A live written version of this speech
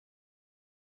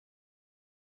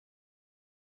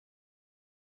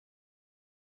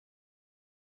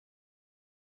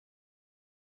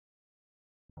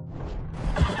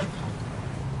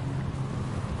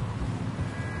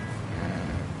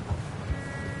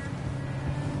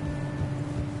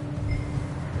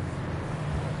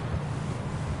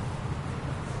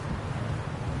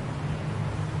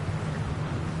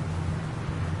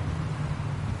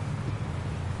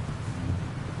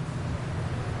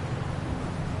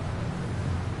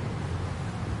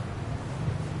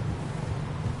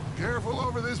careful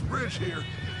over this bridge here.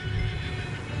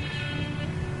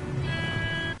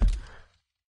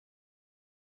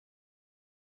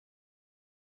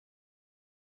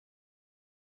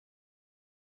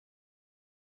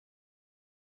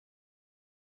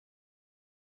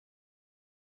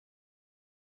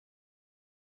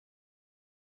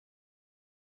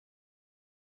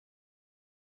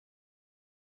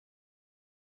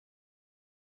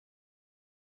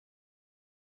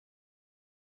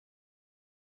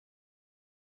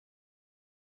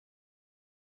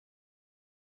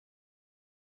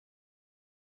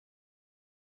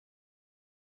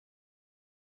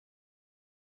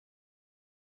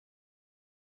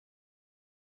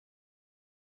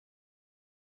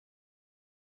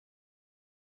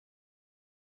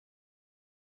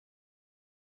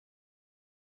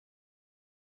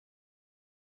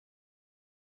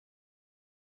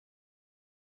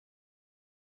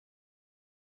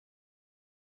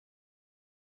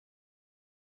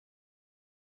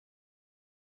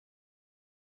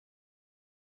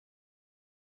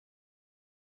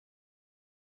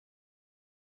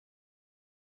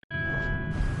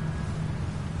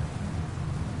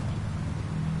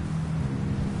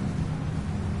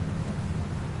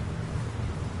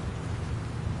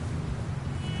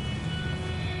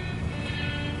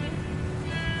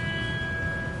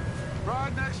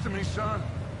 Right next to me, son.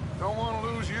 Don't want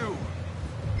to lose you.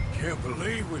 Can't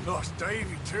believe we lost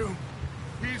Davy, too.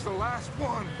 He's the last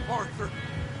one, Arthur.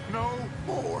 No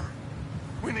more.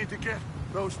 We need to get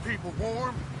those people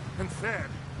warm and fed.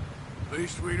 At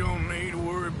least we don't need to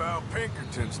worry about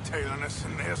Pinkertons tailing us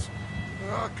in this.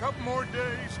 A couple more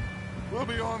days, we'll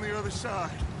be on the other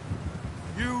side.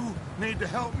 You need to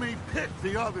help me pick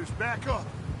the others back up.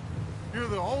 You're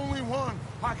the only one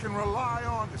I can rely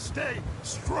on to stay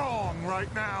strong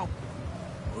right now.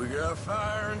 We got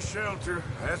fire and shelter.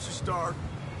 That's a start.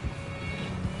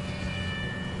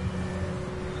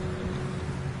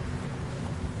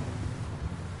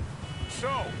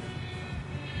 So,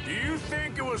 do you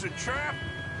think it was a trap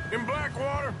in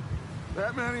Blackwater?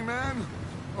 That many men?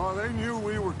 Oh, they knew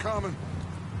we were coming.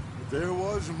 But there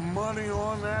was money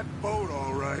on that boat,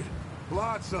 all right.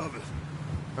 Lots of it.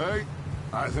 Hey,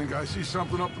 I think I see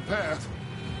something up the path.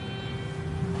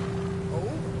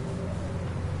 Oh?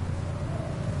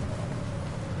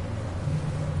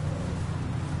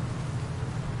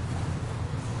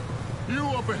 You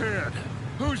up ahead.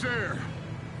 Who's there?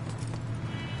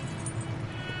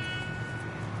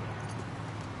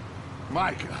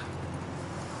 Micah.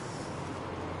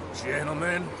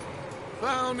 Gentlemen,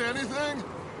 Found anything?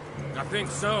 I think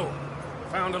so.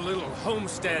 Found a little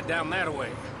homestead down that way.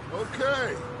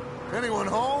 Okay. Anyone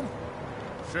home?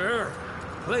 Sure.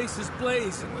 Place is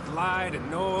blazing with light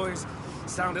and noise.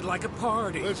 Sounded like a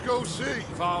party. Let's go see.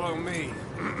 Follow me.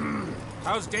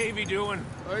 How's Davy doing?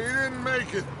 He didn't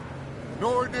make it.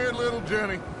 Nor did little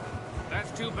Jenny.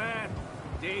 That's too bad.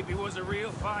 Davy was a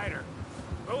real fighter.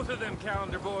 Both of them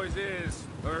Calendar boys is,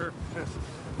 or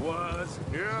was.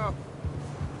 Yeah,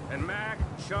 And Mac,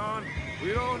 Sean,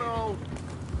 we don't know.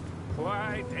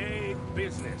 quite a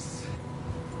business.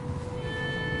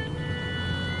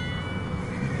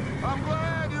 I'm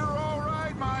glad you're all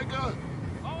right, Micah.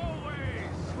 Always!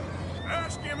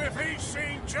 ask him if he's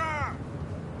seen John.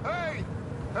 Hey,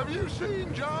 have you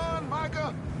seen John,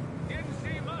 Micah? Didn't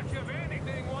see much of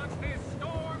anything once this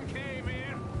storm came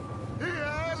in. He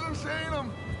hasn't seen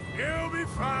him. He'll be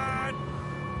fine.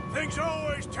 Things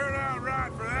always turn out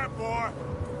right for that boy.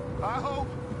 I hope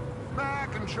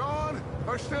Mac and Sean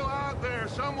are still out there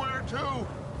somewhere, too.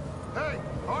 Hey,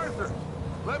 Arthur,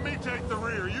 let me take the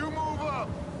rear. You move up.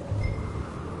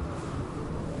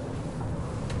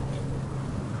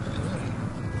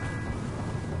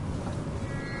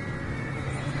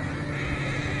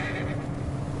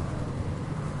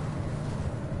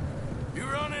 You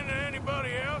run into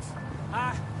anybody else?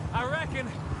 I reckon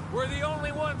we're the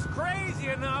only ones crazy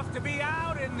enough to be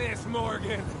out in this,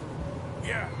 Morgan.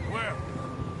 Yeah, well,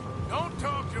 don't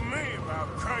talk to me about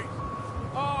crazy.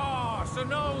 Oh, so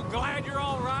no, glad you're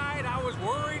all right. I was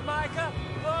worried, Micah.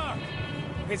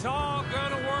 Look, it's all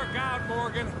gonna work out,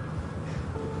 Morgan.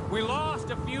 We lost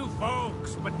a few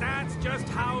folks, but that's just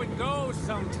how it goes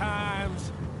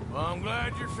sometimes. Well, I'm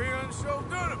glad you're feeling so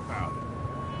good about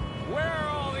it. Where are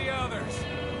all the others?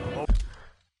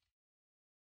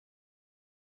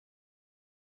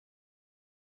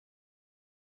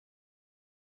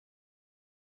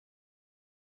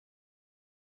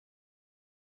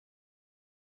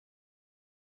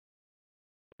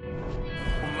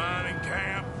 Mining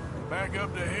camp, back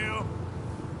up the hill.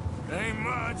 It ain't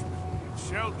much, but it's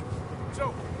shelter.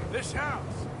 So, this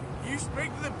house, you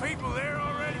speak to the people there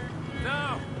already?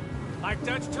 No, Like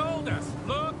Dutch told us,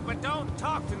 look, but don't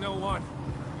talk to no one.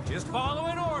 Just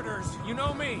following orders, you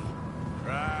know me.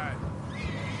 Right.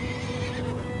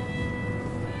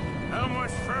 How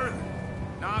much further?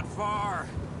 Not far.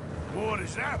 What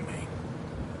does that mean?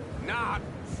 Not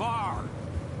far.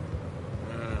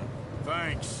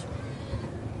 Thanks.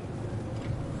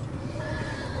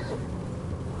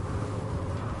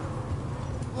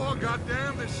 Oh,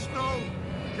 goddamn, this snow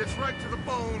gets right to the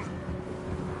bone.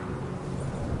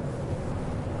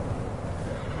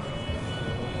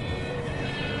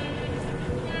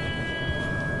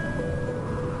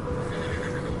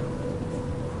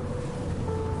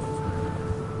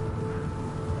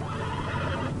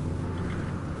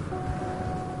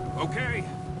 Okay,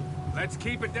 let's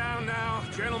keep it down now,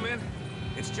 gentlemen.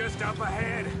 It's just up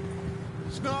ahead.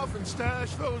 Snuff and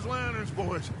stash those lanterns,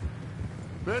 boys.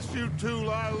 Best you two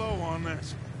lie low on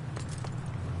this.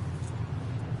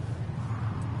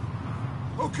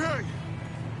 Okay,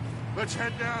 let's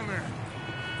head down there.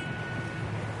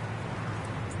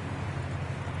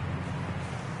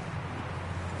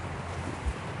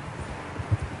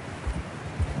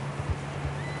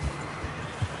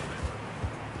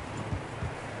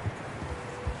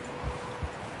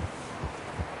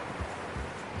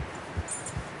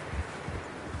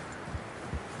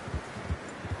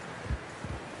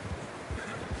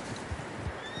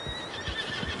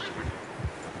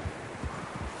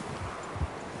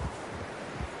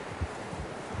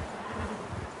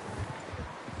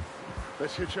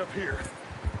 Let's hitch up here.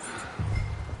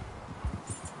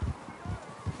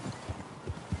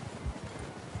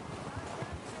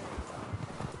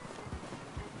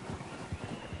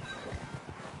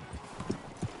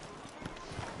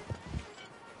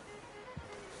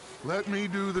 Let me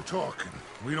do the talking.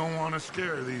 We don't want to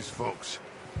scare these folks.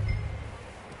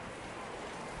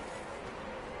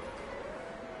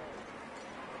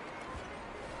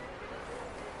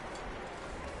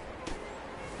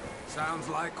 Sounds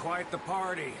like quite the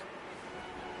party.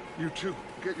 You two,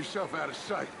 get yourself out of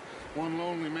sight. One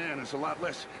lonely man is a lot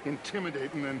less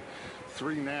intimidating than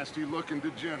three nasty-looking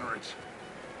degenerates.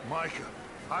 Micah,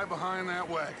 hide behind that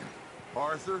wagon.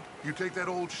 Arthur, you take that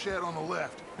old shed on the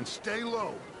left, and stay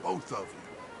low, both of you.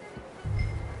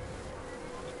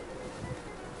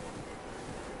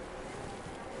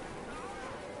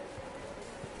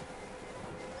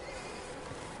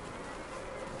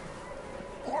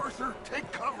 Arthur, take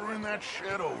cover in that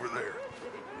shed over there.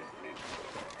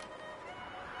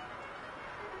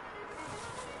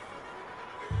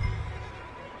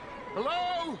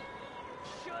 Hello?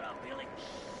 Shut up, Billy.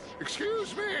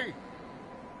 Excuse me?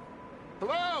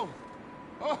 Hello?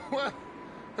 Oh, well,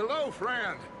 hello,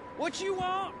 friend. What you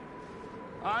want?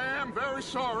 I am very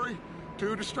sorry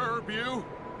to disturb you.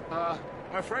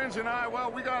 My friends and I,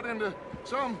 well, we got into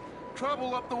some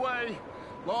trouble up the way,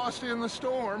 lost in the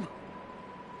storm.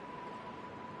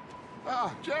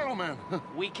 Gentlemen.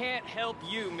 We can't help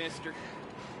you, mister.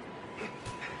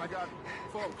 I got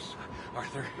folks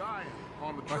Arthur, dying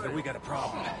on the trail. Arthur, we got a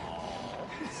problem.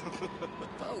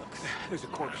 Folks, there's a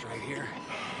corpse right here.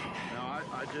 Now,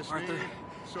 I just Arthur, need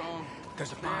some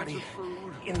There's a cans body of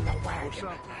food in the or wagon.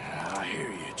 something. I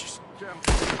hear you. Just Gentlemen.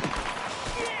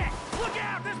 Yeah! Look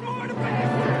out! There's more to pay!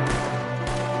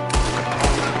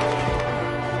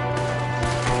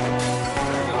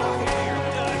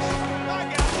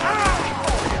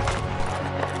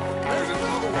 There's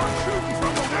another one shooting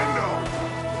from the window.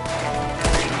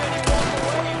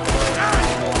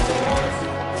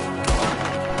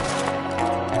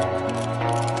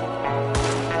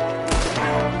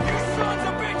 You sons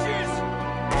of bitches!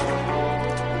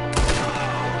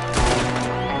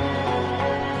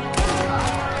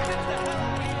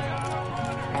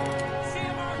 See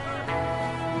him, Arthur?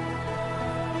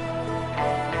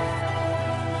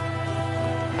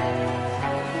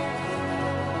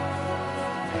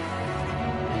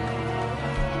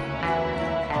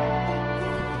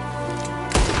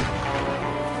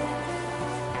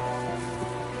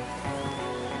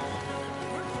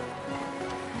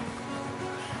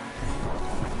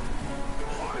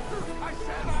 Arthur, I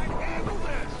said I'd handle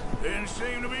this. didn't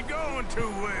seem to be going too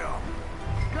well.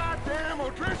 Goddamn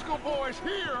O'Driscoll boys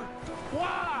here.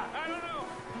 Why? I don't know.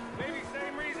 Maybe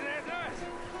same reason as us.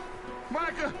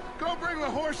 Micah, go bring the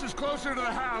horses closer to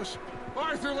the house.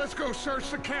 Arthur, let's go search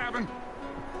the cabin.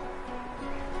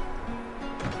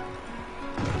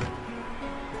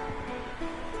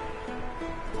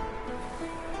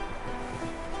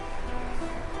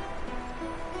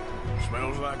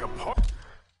 Smells like a party.